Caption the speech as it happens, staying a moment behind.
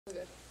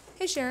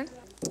Hey Sharon,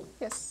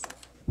 Yes.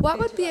 what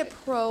would be a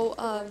pro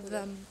of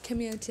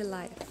community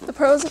life? The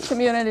pros of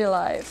community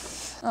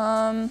life.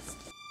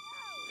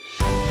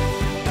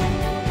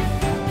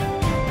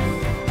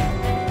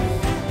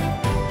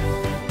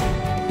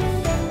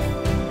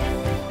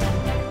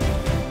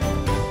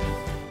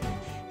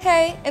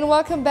 Hey, and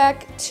welcome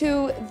back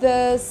to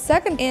the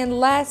second and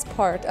last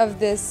part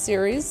of this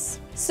series.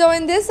 So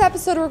in this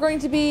episode, we're going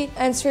to be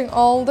answering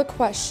all the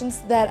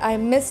questions that I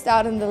missed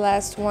out in the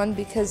last one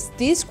because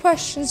these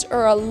questions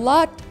are a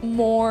lot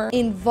more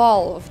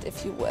involved,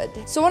 if you would.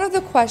 So one of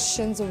the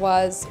questions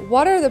was,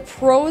 what are the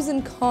pros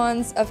and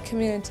cons of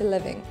community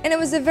living? And it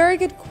was a very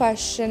good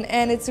question,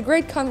 and it's a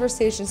great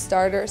conversation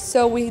starter.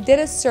 So we did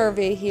a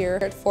survey here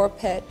at Fort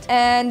Pitt,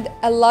 and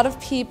a lot of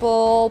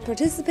people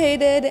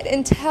participated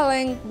in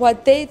telling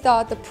what they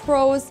thought the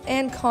pros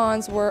and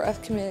cons were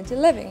of community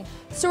living.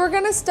 So we're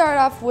gonna start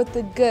off with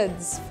the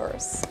goods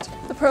first.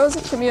 The pros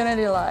of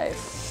community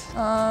life.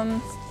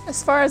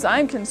 As far as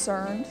I'm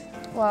concerned,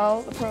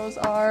 well, the pros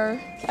are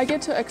I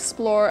get to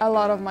explore a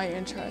lot of my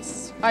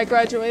interests. I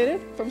graduated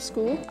from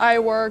school. I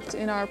worked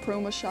in our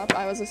Puma shop.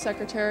 I was a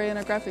secretary and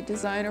a graphic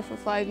designer for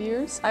 5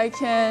 years. I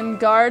can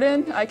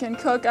garden, I can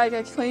cook, I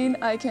can clean,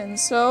 I can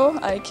sew,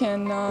 I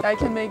can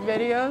make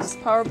videos,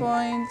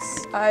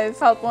 PowerPoints. I've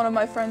helped one of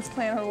my friends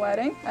plan her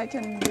wedding. I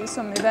can do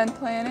some event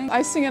planning.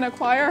 I sing in a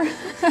choir.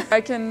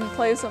 I can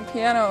play some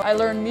piano. I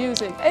learn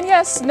music. And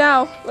yes,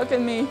 now, look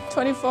at me,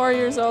 24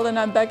 years old and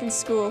I'm back in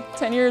school.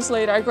 10 years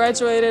later, I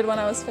graduated when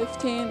I was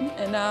 15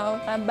 and now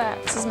I'm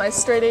back. This is my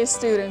straight A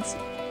student.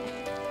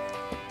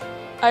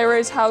 I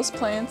raise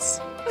houseplants.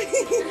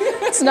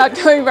 It's not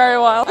going very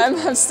well.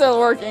 I'm still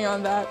working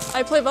on that.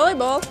 I play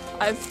volleyball.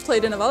 I've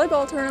played in a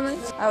volleyball tournament.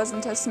 I was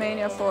in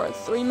Tasmania for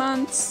 3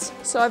 months,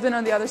 so I've been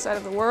on the other side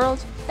of the world.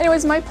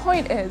 Anyways, my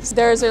point is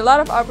there's a lot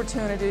of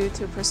opportunity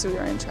to pursue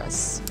your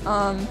interests.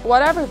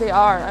 Whatever they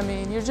are, I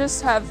mean, you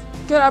just have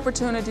good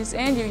opportunities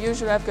and you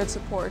usually have good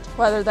support,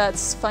 whether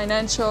that's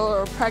financial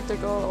or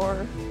practical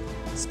or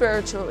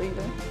spiritual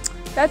even.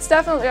 That's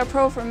definitely a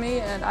pro for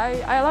me and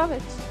I love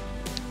it.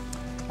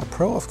 A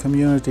pro of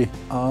community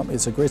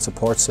is a great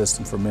support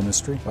system for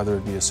ministry, whether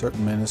it be a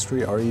certain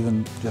ministry or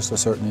even just a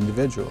certain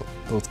individual,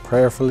 both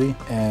prayerfully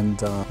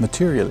and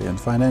materially and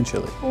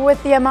financially.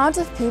 With the amount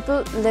of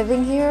people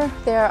living here,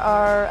 there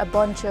are a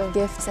bunch of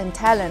gifts and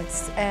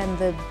talents, and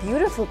the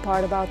beautiful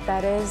part about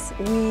that is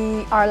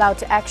we are allowed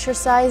to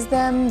exercise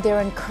them,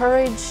 they're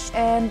encouraged,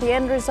 and the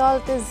end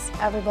result is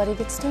everybody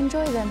gets to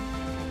enjoy them.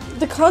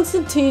 The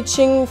constant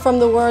teaching from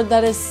the Word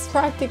that is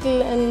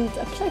practical and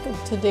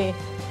applicable today.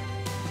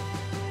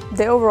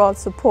 The overall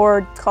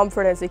support,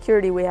 comfort and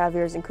security we have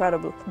here is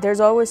incredible.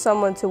 There's always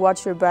someone to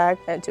watch your back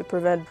and to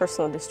prevent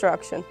personal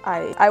destruction.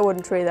 I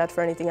wouldn't trade that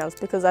for anything else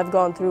because I've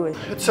gone through it.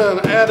 It's an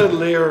added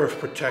layer of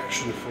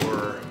protection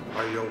for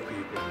our young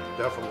people,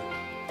 definitely.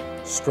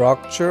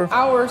 Structure.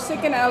 Our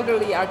sick and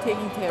elderly are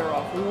taken care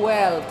of,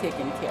 well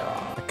taken care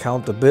of.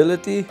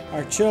 Accountability.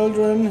 Our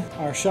children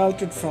are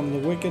sheltered from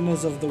the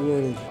wickedness of the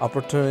world.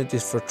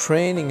 Opportunities for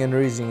training and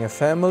raising a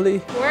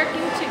family.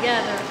 Working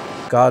together.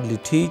 Godly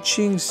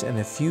teachings and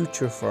a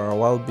future for our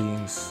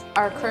well-beings.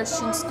 Our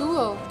Christian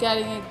school,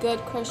 getting a good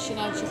Christian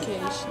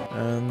education.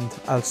 And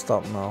I'll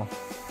stop now.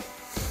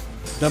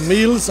 The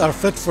meals are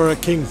fit for a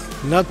king,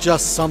 not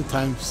just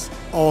sometimes,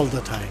 all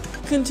the time.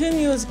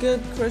 Continuous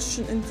good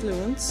Christian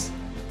influence.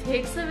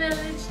 Takes a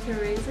village to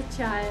raise a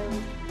child.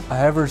 I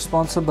have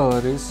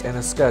responsibilities and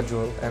a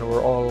schedule, and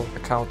we're all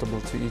accountable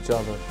to each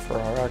other for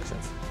our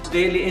actions.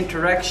 Daily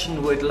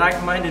interaction with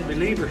like-minded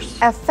believers.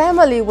 A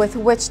family with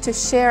which to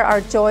share our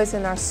joys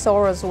and our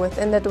sorrows with,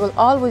 and that will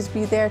always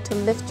be there to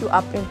lift you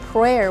up in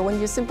prayer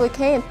when you simply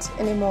can't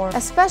anymore.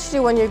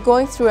 Especially when you're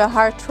going through a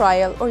hard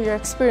trial or you're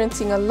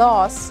experiencing a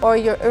loss or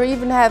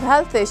even have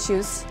health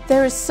issues.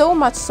 There is so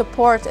much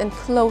support and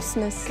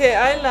closeness. Okay,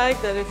 I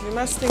like that if you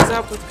mess things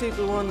up with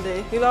people one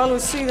day, you'll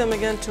always see them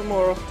again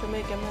tomorrow to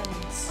make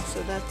amends.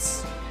 So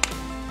that's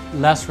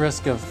less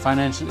risk of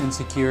financial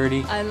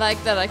insecurity. I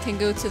like that I can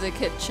go to the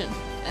kitchen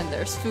and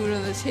there's food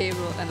on the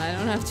table and I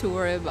don't have to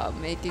worry about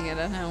making it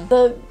at home.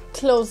 The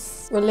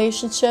close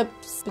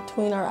relationships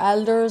between our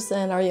elders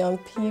and our young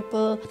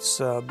people. It's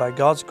by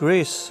God's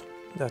grace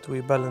that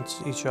we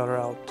balance each other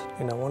out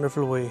in a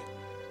wonderful way.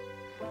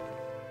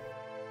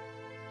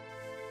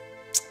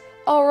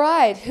 All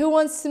right, who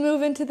wants to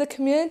move into the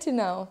community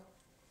now?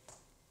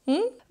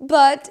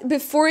 But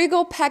before you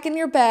go packing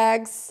your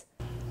bags,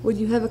 would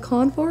you have a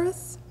con for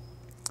us?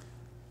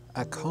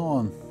 A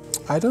con?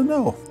 I don't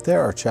know.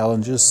 There are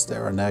challenges,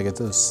 there are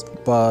negatives,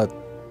 but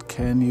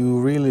can you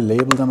really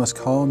label them as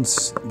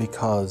cons?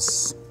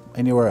 Because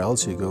anywhere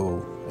else you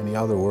go, any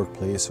other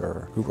workplace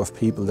or group of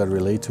people that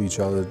relate to each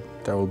other,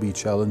 there will be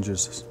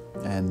challenges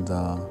and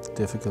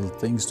difficult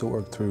things to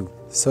work through.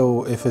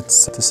 So if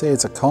it's to say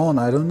it's a con,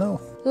 I don't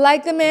know.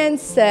 Like the man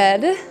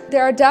said,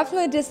 there are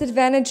definitely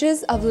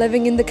disadvantages of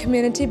living in the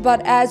community,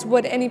 but as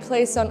would any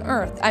place on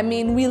Earth. I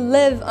mean, we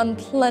live on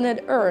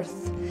planet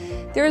Earth.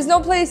 There is no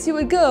place you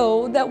would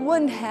go that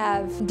wouldn't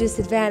have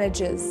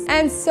disadvantages.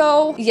 And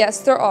so, yes,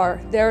 there are.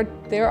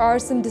 There are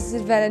some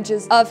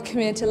disadvantages of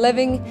community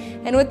living,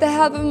 and with the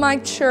help of my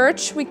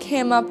church, we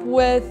came up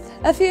with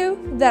a few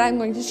that I'm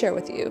going to share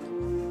with you.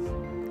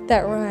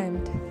 That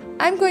rhymed.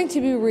 I'm going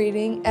to be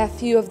reading a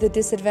few of the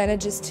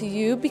disadvantages to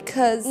you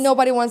because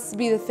nobody wants to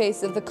be the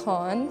face of the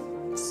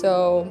con.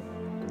 So,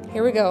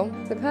 here we go.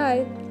 Say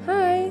hi.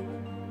 Hi.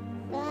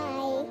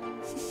 Bye.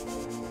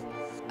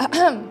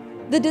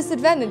 The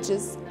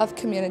disadvantages of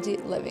community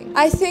living.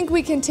 I think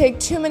we can take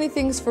too many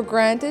things for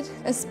granted,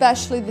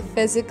 especially the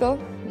physical,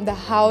 the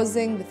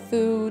housing, the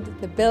food,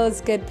 the bills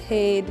get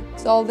paid.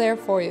 It's all there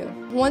for you.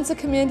 Once a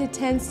community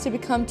tends to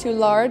become too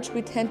large,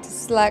 we tend to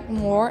slack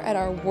more at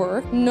our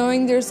work,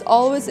 knowing there's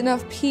always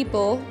enough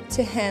people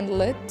to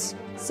handle it.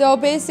 So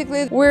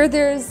basically, where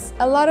there's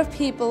a lot of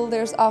people,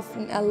 there's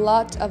often a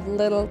lot of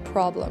little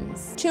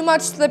problems. Too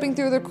much slipping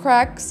through the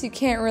cracks, you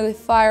can't really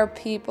fire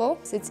people.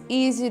 So it's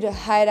easy to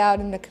hide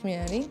out in the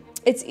community.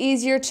 It's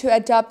easier to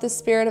adopt the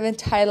spirit of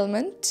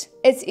entitlement.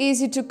 It's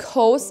easy to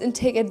coast and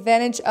take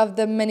advantage of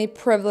the many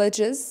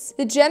privileges.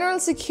 The general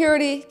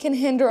security can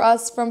hinder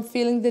us from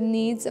feeling the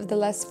needs of the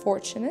less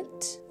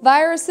fortunate.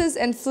 Viruses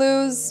and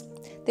flus,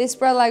 they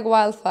spread like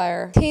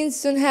wildfire.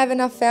 Teens don't have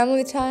enough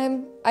family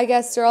time. I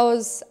guess they're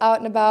always out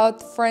and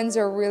about. Friends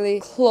are really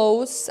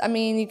close. I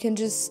mean, you can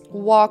just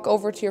walk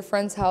over to your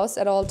friend's house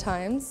at all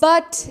times.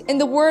 But in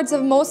the words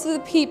of most of the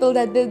people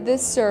that did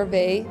this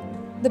survey,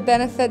 the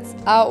benefits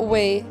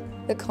outweigh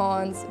the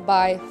cons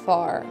by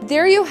far.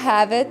 There you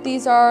have it.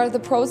 These are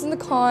the pros and the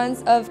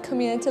cons of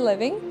community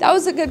living. That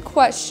was a good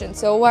question.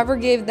 So whoever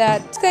gave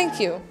that, thank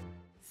you.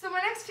 So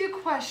my next few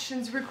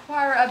questions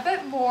require a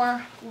bit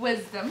more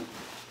wisdom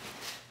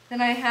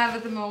than I have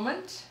at the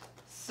moment.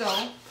 So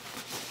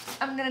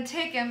I'm gonna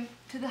take him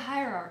to the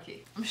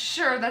hierarchy. I'm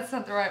sure that's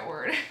not the right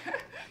word.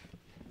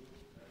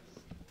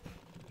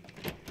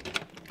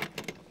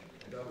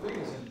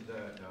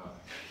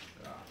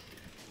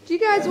 Do you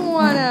guys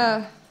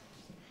wanna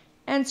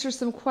answer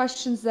some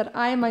questions that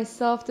I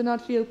myself do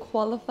not feel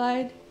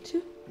qualified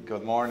to?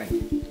 Good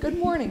morning. Good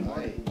morning.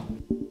 Hi.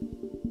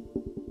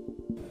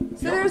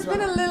 So there's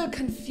been a little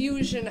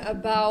confusion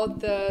about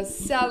the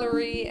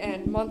salary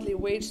and monthly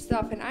wage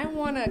stuff, and I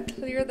want to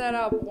clear that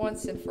up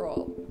once and for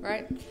all,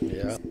 right?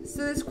 Yeah.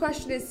 So this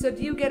question is, so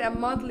do you get a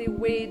monthly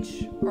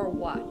wage or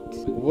what?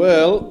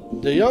 Well,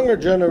 the younger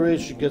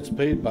generation gets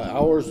paid by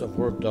hours of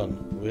work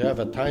done. We have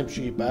a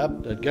timesheet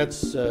app that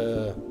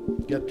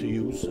get to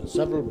use, and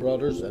several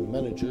brothers and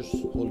managers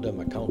hold them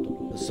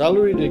accountable. The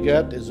salary they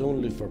get is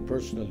only for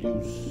personal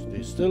use.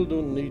 They still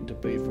don't need to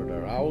pay for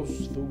their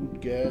house, food,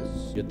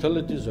 gas,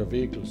 utilities or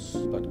vehicles,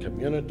 but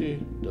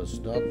community does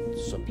not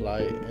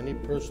supply any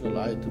personal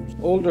items.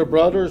 Older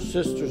brothers,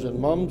 sisters and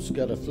moms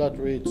get a flat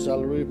rate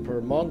salary per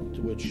month,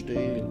 which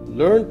they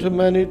learn to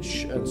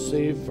manage and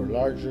save for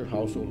larger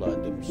household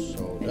items.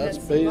 So that's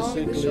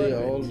basically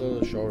all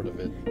the short of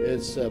it.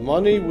 It's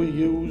money we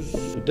use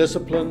to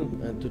discipline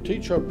and to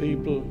teach our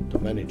people to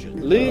manage it.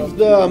 Leave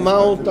the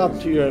amount up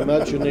to your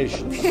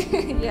imagination.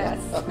 Yes.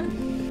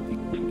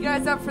 You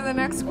guys up for the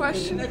next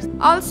question?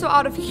 Also,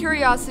 out of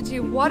curiosity,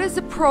 what is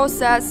the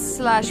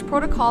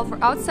process/protocol for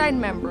outside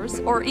members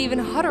or even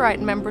Hutterite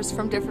members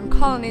from different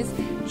colonies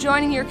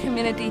joining your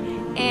community,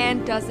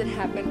 and does it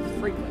happen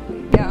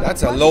frequently? Yeah.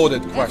 That's a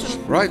loaded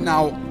question. Right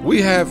now,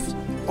 we have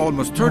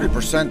almost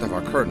 30% of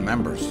our current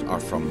members are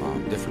from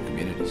different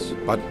communities,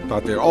 but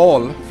they're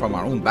all from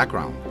our own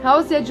background.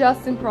 How's the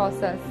adjusting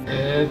process?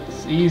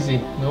 It's easy,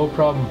 no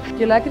problem. Do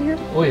you like it here?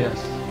 Oh yes.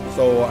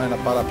 So,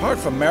 but apart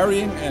from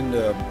marrying and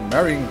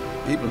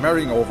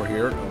marrying over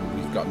here,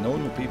 we've got no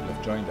new people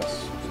have joined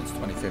us since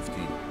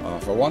 2015.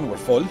 For one, we're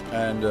full,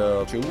 and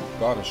two,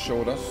 God has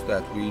showed us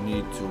that we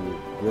need to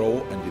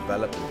grow and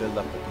develop and build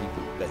up the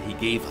people that He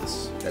gave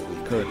us, that we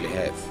currently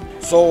have.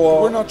 So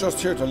we're not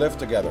just here to live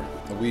together.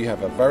 We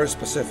have a very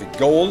specific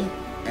goal,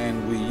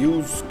 and we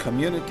use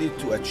community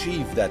to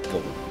achieve that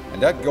goal.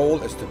 And that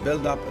goal is to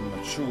build up and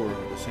mature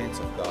the saints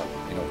of God,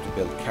 to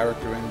build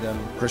character in them.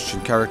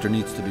 Christian character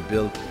needs to be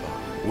built,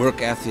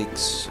 work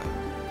ethics,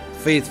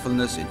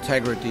 faithfulness,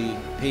 integrity,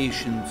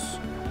 patience.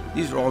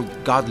 These are all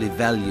godly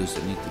values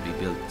that need to be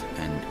built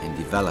and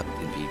developed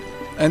in people.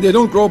 And they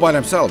don't grow by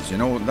themselves,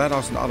 that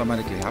doesn't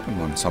automatically happen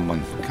when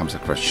someone becomes a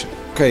Christian.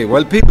 Okay,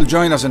 well, people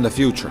join us in the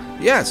future.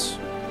 Yes.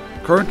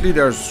 Currently,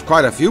 there's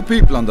quite a few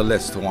people on the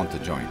list who want to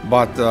join.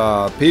 But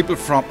people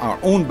from our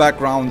own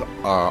background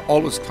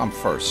always come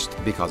first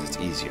because it's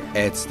easier.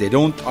 They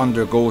don't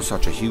undergo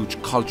such a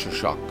huge culture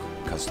shock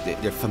because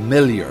they're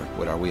familiar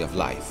with our way of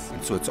life.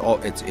 And so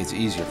it's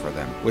easier for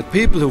them. With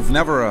people who've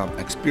never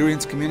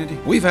experienced community,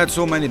 we've had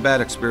so many bad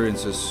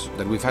experiences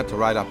that we've had to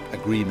write up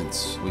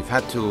agreements. We've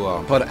had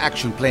to put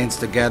action plans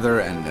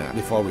together and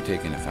before we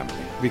take in a family.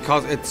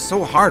 Because it's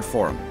so hard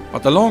for them.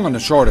 But the long and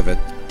the short of it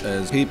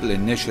is people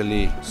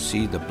initially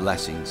see the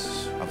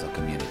blessings of the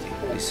community.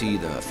 They see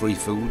the free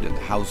food and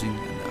the housing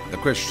and the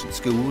Christian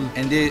school.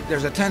 And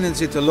there's a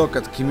tendency to look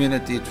at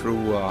community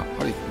through,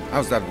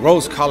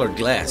 rose-colored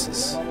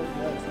glasses.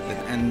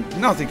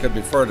 And nothing could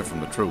be further from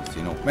the truth,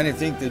 you know. Many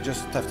think they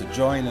just have to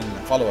join and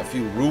follow a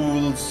few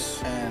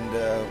rules and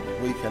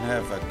we can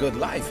have a good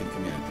life in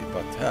community,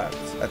 but that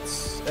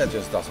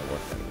just doesn't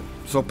work that way.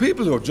 So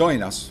people who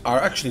join us are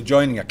actually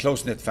joining a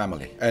close-knit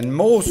family, and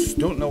most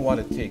don't know what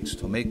it takes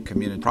to make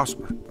community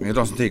prosper. It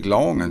doesn't take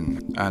long,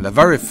 and the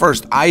very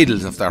first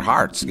idols of their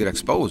hearts get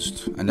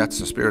exposed, and that's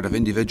the spirit of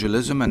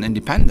individualism and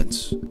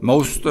independence.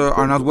 Most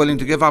are not willing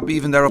to give up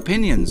even their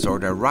opinions or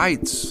their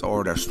rights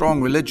or their strong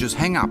religious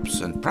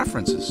hang-ups and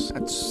preferences.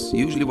 That's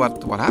usually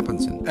what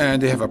happens. And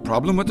they have a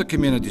problem with the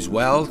community's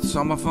wealth,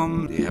 some of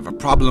them. They have a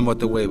problem with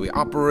the way we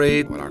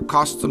operate, with our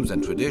customs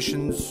and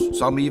traditions.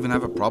 Some even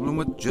have a problem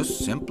with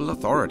just simple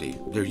authority.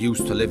 They're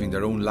used to living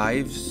their own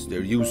lives.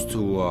 They're used to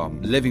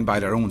living by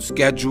their own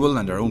schedule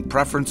and their own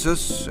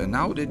preferences. And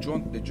now they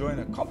join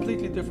a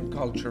completely different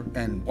culture.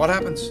 And what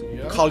happens?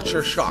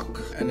 Culture shock.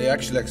 And they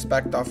actually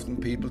expect often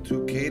people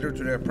to cater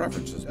to their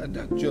preferences. And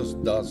that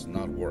just does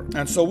not work.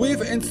 And so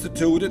we've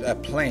instituted a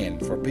plan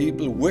for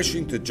people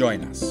wishing to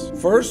join us.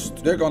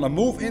 First, they're going to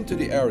move into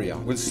the area.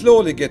 We'll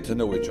slowly get to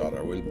know each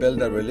other. We'll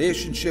build a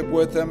relationship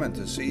with them and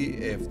to see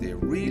if they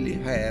really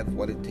have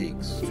what it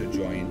takes to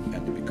join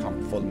and to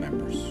become full members.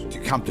 To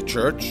come to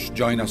church,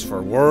 join us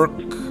for work,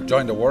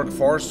 join the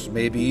workforce,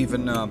 maybe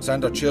even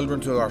send our children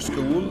to our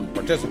school,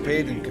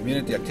 participate in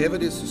community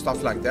activities and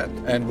stuff like that.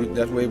 And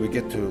that way we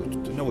get to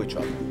know each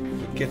other.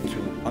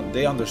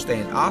 They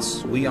understand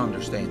us, we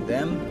understand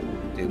them,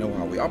 they know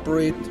how we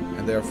operate,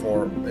 and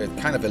therefore it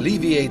kind of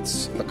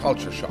alleviates the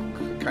culture shock.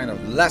 Kind of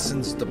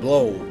lessens the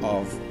blow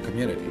of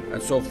community.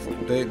 And so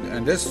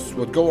this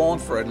would go on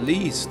for at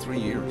least 3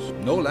 years,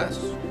 no less.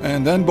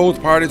 And then both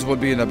parties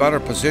would be in a better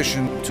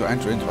position to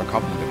enter into a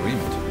covenant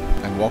agreement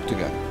and walk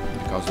together.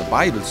 Because the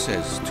Bible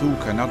says two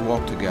cannot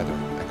walk together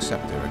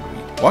except they're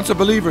agreed. Once a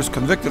believer is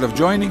convicted of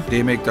joining,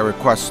 they make their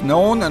requests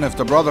known, and if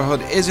the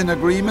brotherhood is in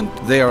agreement,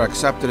 they are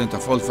accepted into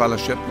full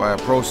fellowship by a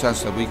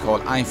process that we call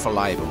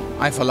Einverleibung.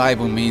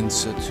 Einverleibung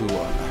means to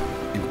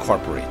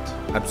incorporate.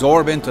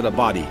 Absorb into the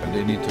body, and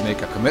they need to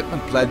make a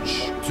commitment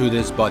pledge to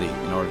this body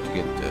in order to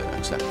get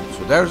accepted.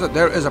 So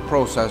there is a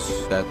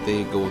process that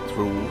they go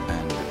through,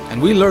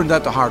 and we learned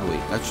that the hard way.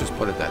 Let's just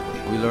put it that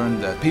way. We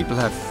learned that people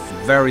have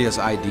various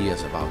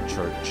ideas about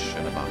church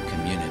and about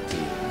community,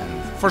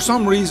 and for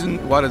some reason,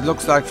 what it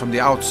looks like from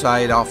the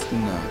outside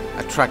often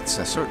attracts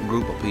a certain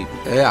group of people.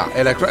 Yeah,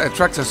 it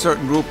attracts a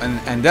certain group,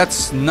 and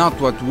that's not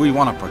what we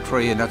want to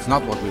portray, and that's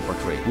not what we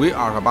portray. We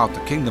are about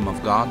the kingdom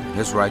of God,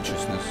 His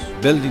righteousness,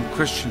 building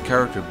Christian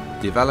character,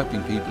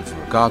 developing people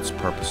for God's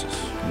purposes.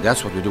 And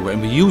that's what we do.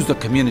 And we use the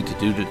community to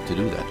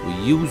do that. We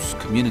use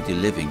community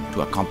living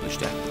to accomplish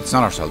that. It's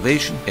not our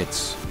salvation.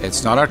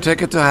 It's not our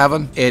ticket to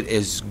heaven. It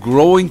is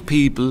growing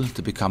people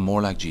to become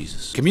more like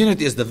Jesus.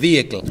 Community is the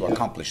vehicle to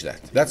accomplish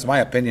that. That's my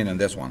opinion on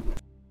this one.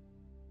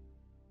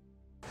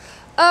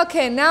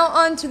 Okay, now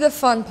on to the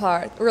fun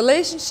part.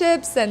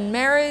 Relationships and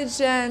marriage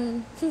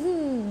and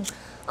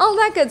all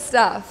that good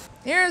stuff.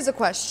 Here's a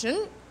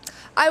question.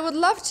 I would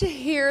love to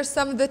hear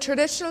some of the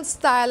traditional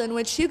style in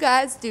which you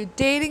guys do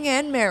dating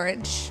and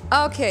marriage.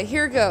 Okay,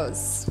 here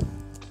goes.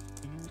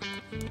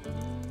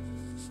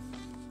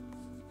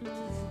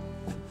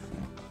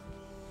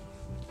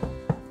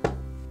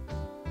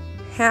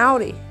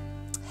 Howdy.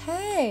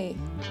 Hey.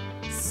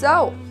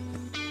 So,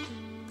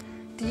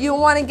 do you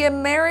want to get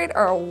married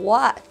or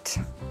what?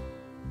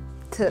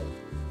 To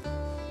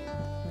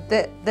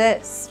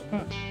this.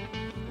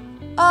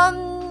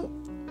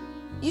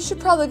 You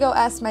should probably go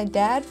ask my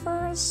dad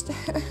first.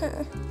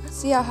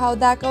 See how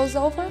that goes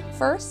over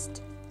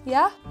first?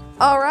 Yeah?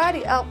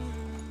 Alrighty,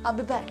 I'll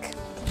be back.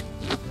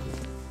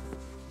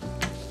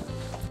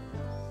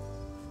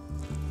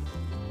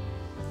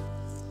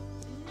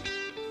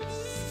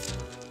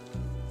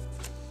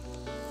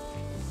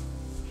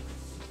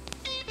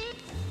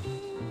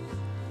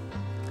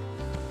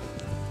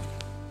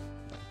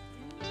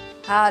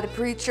 Howdy,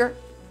 preacher.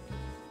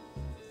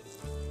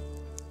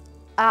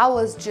 I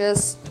was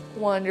just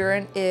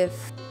wondering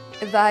if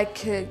I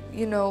could,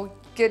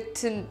 get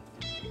to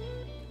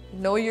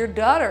know your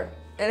daughter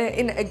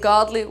in a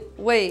godly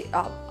way,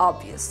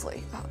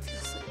 obviously.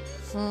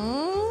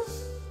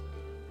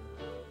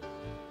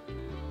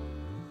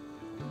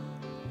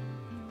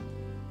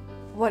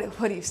 What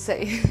do you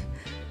say?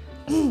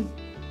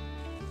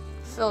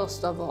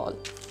 First of all,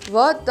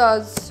 what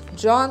does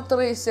John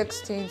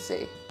 3:16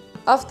 say?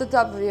 Off the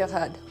top of your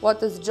head, what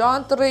does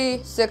John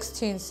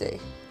 3:16 say?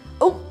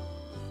 Oh,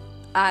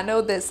 I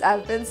know this.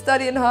 I've been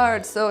studying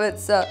hard, so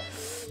it's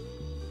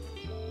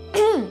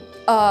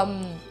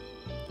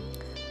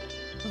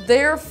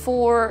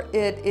therefore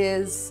it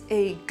is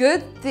a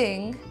good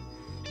thing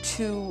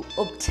to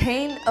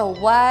obtain a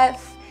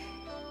wife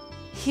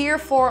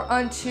herefore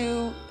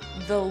unto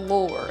the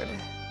Lord.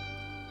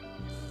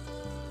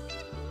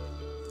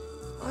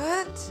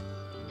 What?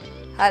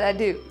 How'd I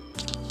do?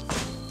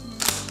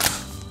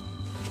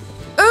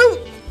 Oh!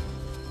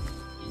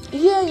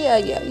 Yeah.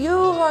 You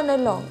run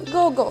along.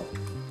 Go.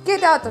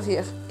 Get out of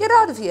here. Get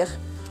out of here.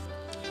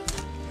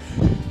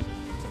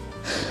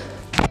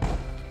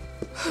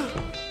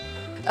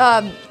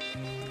 I'm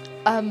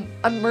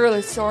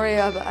really sorry,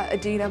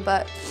 Adina,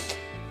 but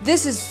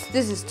this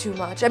is too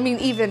much. I mean,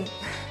 even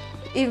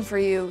for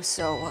you.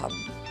 So,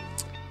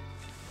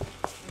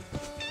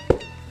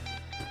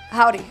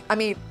 howdy. I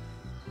mean,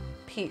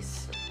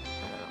 peace.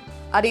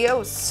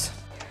 Adios.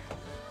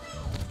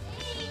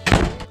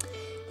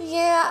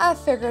 Yeah, I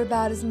figured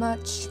about as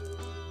much.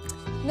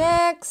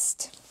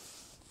 Next.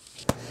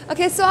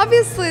 Okay, so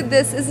obviously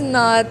this is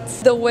not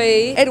the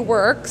way it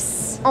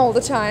works all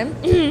the time.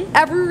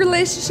 Every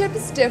relationship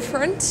is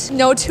different.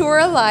 No two are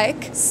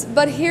alike.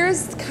 But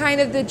here's kind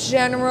of the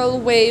general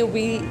way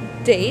we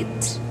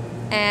date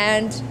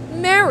and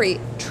marry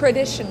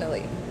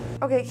traditionally.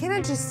 Okay, can I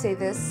just say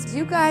this?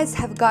 You guys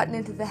have gotten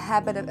into the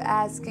habit of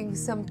asking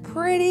some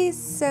pretty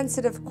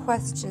sensitive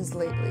questions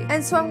lately.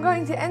 And so I'm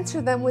going to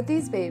answer them with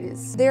these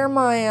babies. They're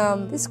my,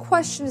 this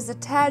question is a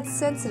tad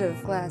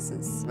sensitive,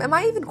 glasses. Am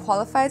I even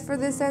qualified for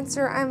this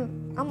answer?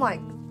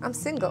 I'm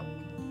single.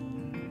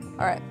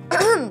 All right.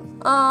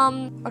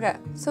 Okay,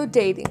 so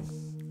dating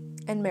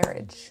and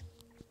marriage.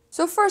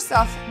 So first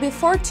off,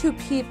 before two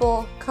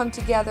people come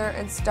together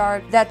and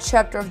start that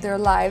chapter of their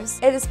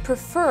lives, it is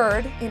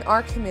preferred in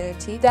our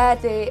community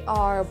that they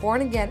are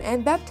born again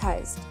and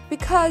baptized.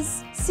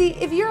 Because, see,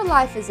 if your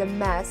life is a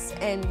mess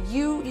and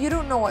you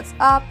don't know what's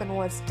up and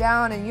what's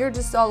down and you're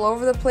just all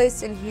over the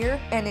place in here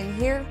and in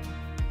here,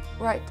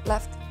 right,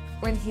 left,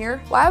 in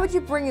here, why would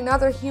you bring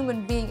another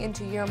human being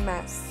into your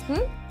mess?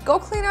 Go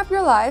clean up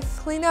your life,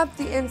 clean up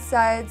the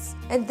insides,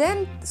 and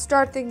then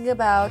start thinking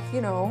about, you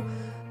know,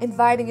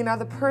 inviting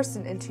another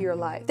person into your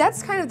life.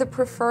 That's kind of the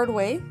preferred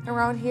way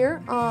around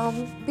here,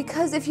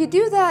 because if you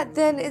do that,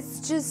 then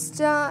it's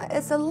just,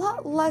 it's a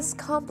lot less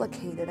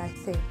complicated, I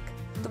think.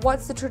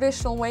 What's the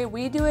traditional way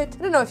we do it?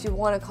 I don't know if you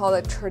want to call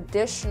it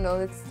traditional,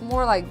 it's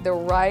more like the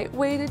right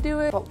way to do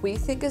it, what we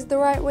think is the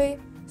right way.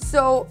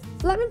 So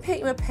let me paint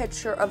you a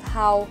picture of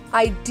how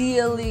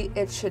ideally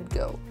it should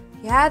go.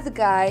 You have the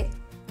guy,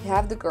 you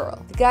have the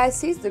girl. The guy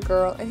sees the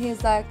girl and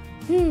he's like,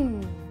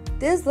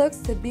 this looks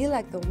to be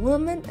like the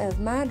woman of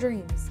my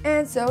dreams.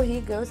 And so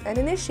he goes and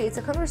initiates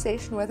a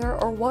conversation with her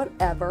or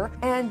whatever,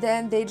 and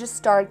then they just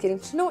start getting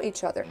to know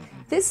each other.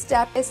 This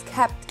step is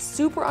kept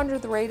super under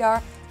the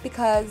radar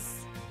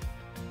because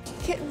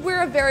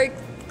we're a very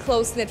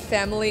close-knit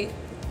family.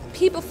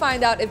 People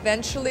find out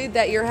eventually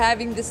that you're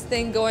having this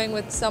thing going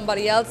with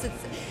somebody else.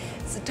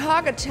 It's a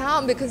talk of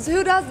town because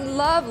who doesn't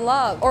love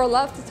love or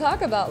love to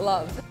talk about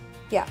love?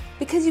 Yeah,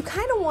 because you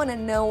kind of want to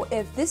know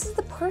if this is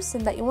the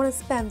person that you want to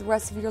spend the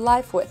rest of your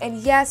life with. And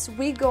yes,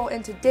 we go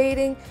into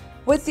dating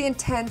with the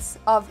intent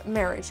of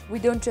marriage. We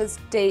don't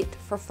just date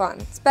for fun.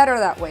 It's better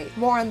that way.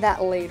 More on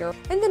that later.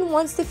 And then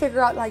once they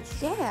figure out, like,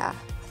 yeah,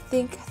 I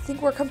think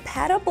we're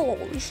compatible.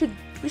 We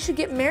should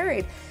get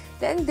married.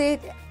 Then they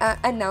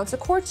announce a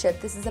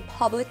courtship. This is a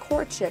public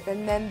courtship,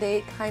 and then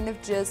they kind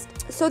of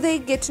just so they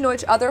get to know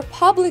each other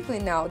publicly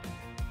now.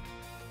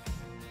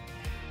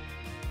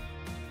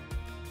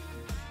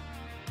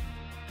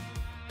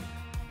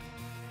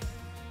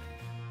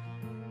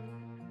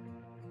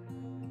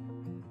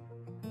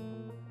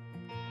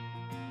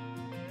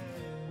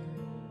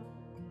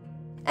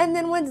 And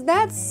then when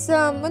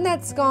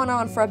that's gone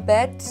on for a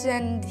bit,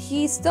 and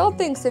he still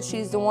thinks that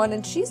she's the one,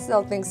 and she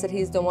still thinks that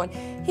he's the one,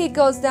 he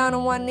goes down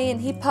on one knee and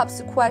he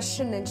pops a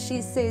question, and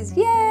she says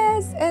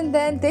yes, and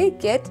then they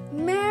get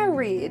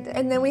married,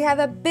 and then we have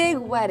a big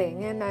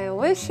wedding, and I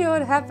wish it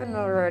would happen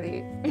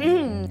already.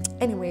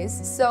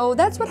 Anyways, so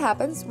that's what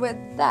happens with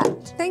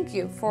that. Thank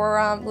you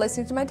for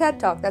listening to my TED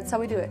Talk. That's how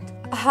we do it.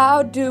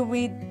 How do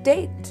we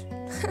date?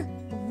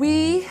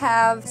 We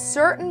have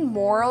certain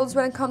morals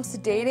when it comes to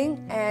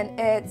dating, and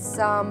it's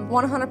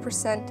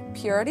 100%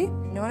 purity.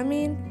 You know what I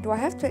mean? Do I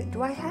have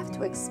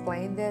to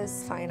explain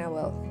this? Fine, I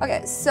will.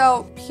 Okay,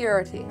 so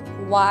purity.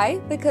 Why?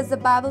 Because the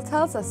Bible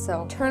tells us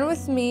so. Turn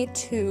with me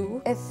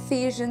to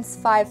Ephesians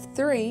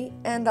 5:3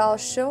 and I'll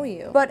show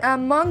you. But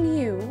among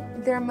you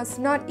there must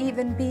not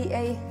even be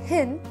a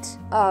hint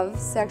of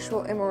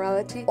sexual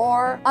immorality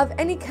or of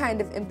any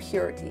kind of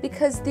impurity,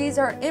 because these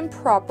are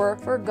improper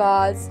for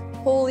God's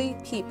holy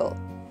people.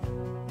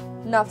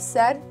 Enough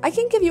said. I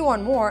can give you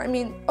one more. I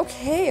mean,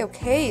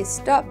 okay,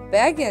 stop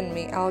begging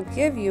me. I'll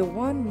give you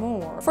one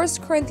more. 1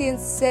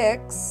 Corinthians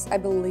 6, I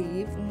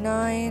believe,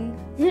 9.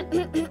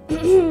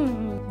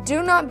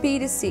 Do not be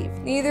deceived.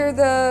 Neither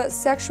the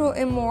sexual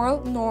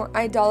immoral, nor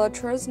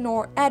idolaters,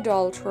 nor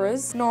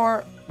adulterers,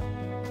 nor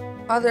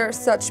other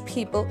such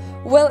people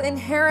will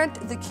inherit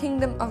the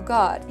kingdom of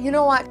God. You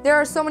know what? There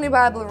are so many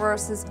Bible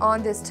verses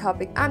on this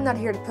topic. I'm not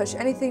here to push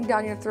anything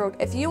down your throat.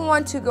 If you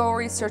want to go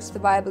research the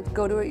Bible,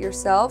 go do it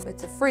yourself.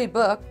 It's a free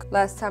book,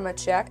 last time I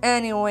checked.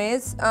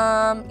 Anyways,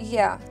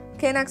 yeah.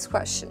 Okay, next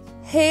question.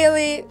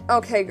 Haley,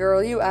 okay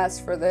girl, you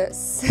asked for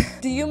this.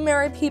 Do you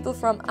marry people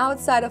from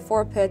outside of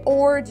Fort Pitt,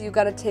 or do you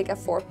gotta take a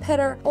Fort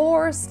Pitter,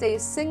 or stay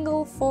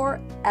single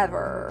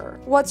forever?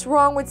 What's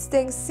wrong with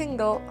staying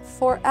single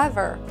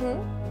forever?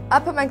 I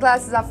put my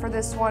glasses up for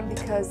this one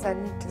because I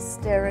need to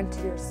stare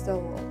into your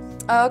soul.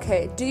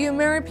 Okay, do you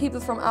marry people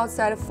from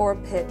outside of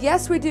Fort Pitt?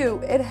 Yes, we do.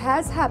 It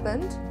has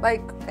happened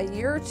like a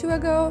year or two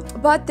ago,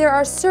 but there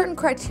are certain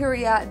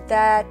criteria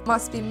that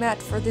must be met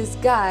for this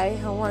guy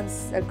who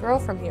wants a girl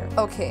from here.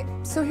 Okay,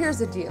 so here's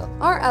the deal.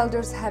 Our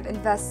elders have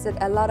invested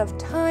a lot of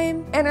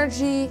time,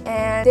 energy,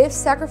 and they've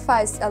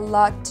sacrificed a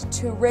lot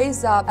to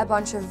raise up a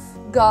bunch of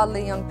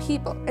godly young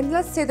people. And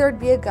let's say there'd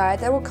be a guy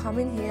that will come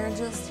in here and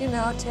just, you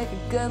know, take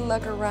a good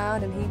look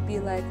around, and he'd be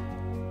like,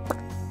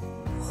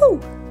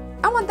 whew,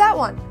 I want that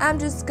one. I'm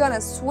just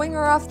gonna swing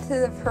her off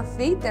to her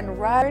feet and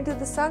ride her into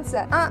the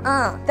sunset.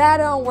 That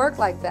don't work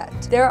like that.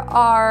 There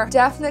are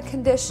definite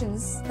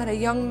conditions that a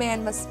young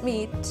man must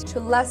meet to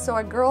lasso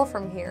a girl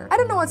from here. I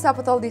don't know what's up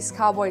with all these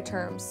cowboy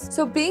terms.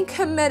 So being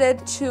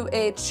committed to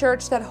a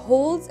church that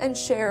holds and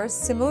shares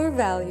similar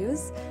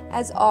values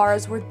as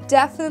ours would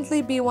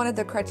definitely be one of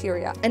the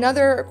criteria.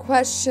 Another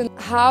question,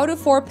 how do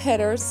Fort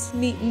Pitters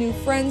meet new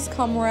friends,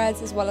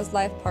 comrades, as well as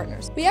life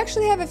partners? We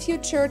actually have a few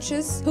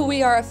churches who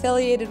we are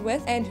affiliated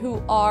with and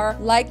who are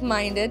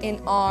like-minded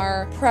in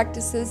our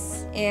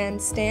practices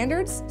and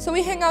standards. So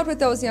we hang out with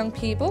those young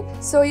people.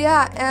 So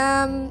yeah,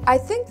 I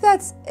think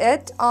that's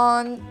it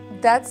on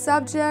that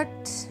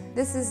subject.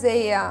 This is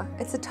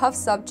it's a tough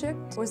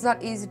subject. It was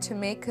not easy to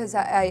make because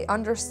I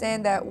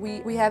understand that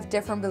we have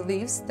different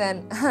beliefs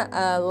than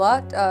a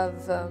lot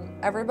of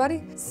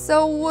everybody.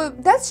 So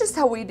that's just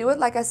how we do it.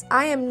 Like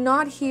I am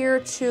not here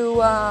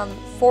to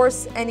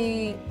force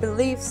any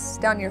beliefs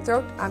down your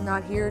throat. I'm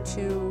not here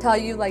to tell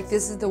you like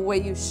this is the way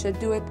you should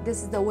do it.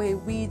 This is the way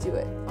we do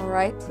it. All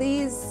right?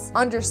 Please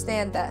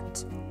understand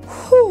that.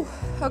 Whew.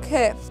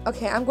 Okay,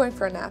 I'm going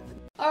for a nap.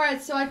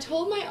 Alright, so I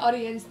told my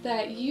audience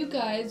that you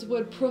guys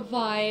would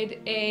provide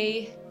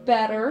a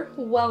better,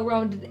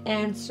 well-rounded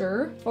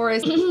answer for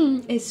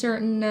a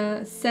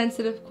certain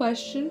sensitive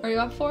question. Are you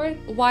up for it?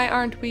 Why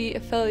aren't we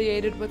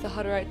affiliated with the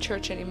Hutterite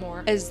Church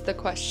anymore, is the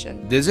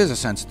question. This is a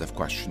sensitive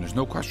question, there's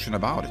no question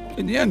about it.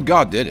 In the end,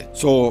 God did it.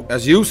 So,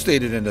 as you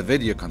stated in the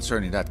video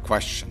concerning that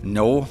question,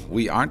 no,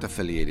 we aren't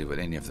affiliated with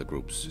any of the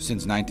groups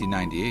since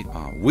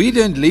 1998. We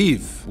didn't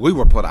leave, we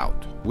were put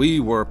out.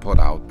 We were put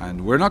out, and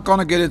we're not going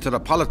to get into the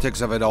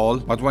politics of it all,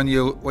 but when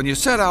you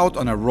set out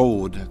on a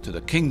road to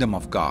the kingdom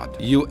of God,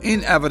 you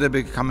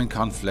inevitably come in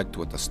conflict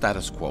with the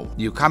status quo.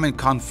 You come in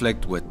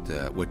conflict with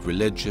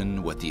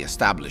religion, with the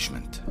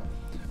establishment.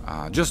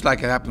 Just like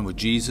it happened with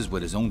Jesus,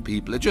 with his own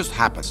people, it just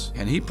happens.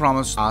 And he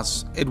promised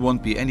us it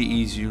won't be any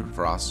easier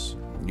for us.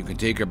 You can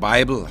take your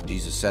Bible.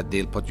 Jesus said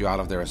they'll put you out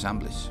of their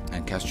assemblies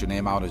and cast your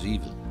name out as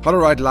evil.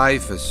 Hutterite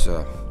life is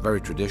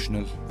very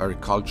traditional, very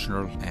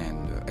cultural,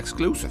 and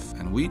exclusive.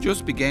 And we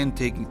just began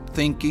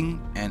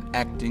thinking and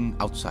acting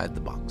outside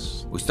the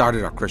box. We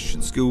started our Christian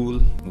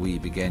school. We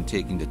began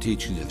taking the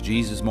teachings of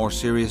Jesus more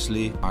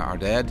seriously. Our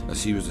dad,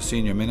 as he was the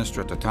senior minister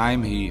at the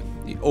time, he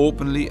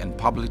openly and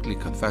publicly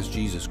confessed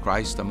Jesus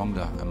Christ among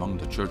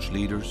the church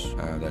leaders,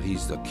 that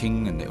he's the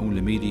king and the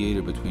only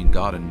mediator between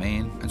God and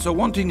man. And so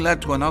one thing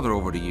led to another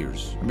over the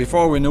years. And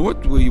before we knew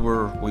it, we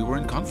were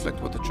in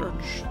conflict with the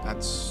church.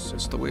 That's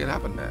just the way it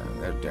happened.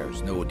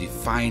 There's no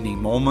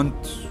defining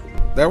moment.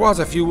 There was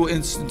a few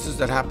instances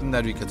that happened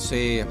that we could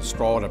say a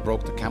straw that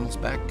broke the camel's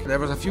back. There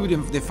was a few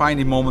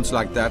defining moments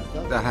like that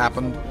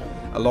happened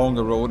along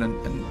the road,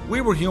 and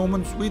we were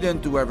humans. We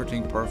didn't do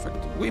everything perfect.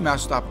 We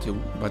messed up too,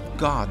 but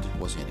God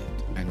was in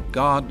it, and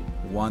God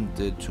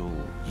wanted to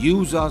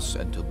use us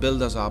and to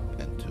build us up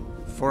and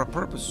for a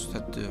purpose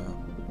that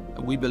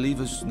we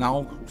believe is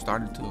now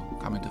starting to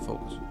come into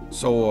focus.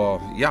 So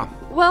yeah.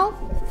 Well,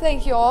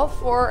 thank you all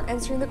for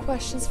answering the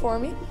questions for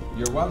me.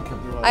 You're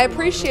welcome. I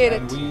appreciate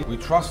it. And we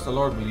trust the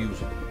Lord will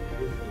use it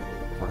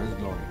for his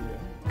glory.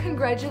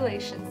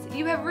 Congratulations,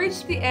 you have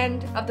reached the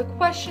end of the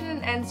question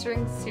and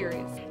answering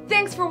series.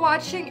 Thanks for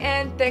watching,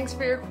 and thanks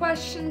for your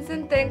questions,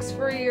 and thanks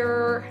for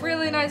your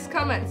really nice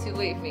comments you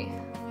leave me.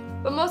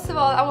 But most of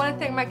all, I want to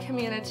thank my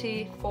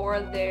community for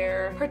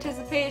their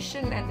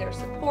participation and their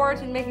support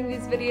in making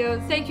these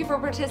videos. Thank you for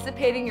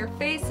participating, your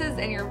faces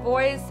and your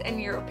voice and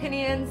your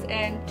opinions,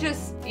 and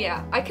just,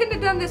 yeah, I couldn't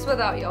have done this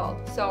without y'all.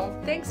 So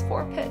thanks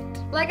Fort Pitt.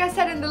 Like I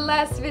said in the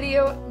last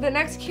video, the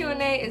next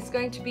Q&A is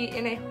going to be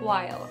in a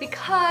while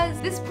because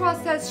this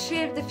process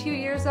shaved a few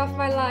years off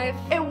my life.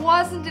 It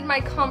wasn't in my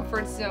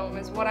comfort zone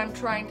is what I'm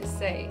trying to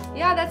say.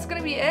 Yeah, that's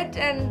gonna be it,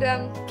 and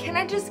can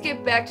I just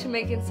get back to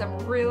making some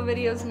real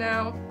videos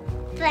now?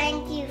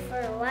 Thank you for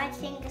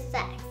watching.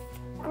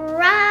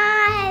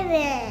 Subscribe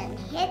and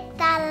hit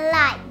that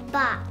like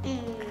button.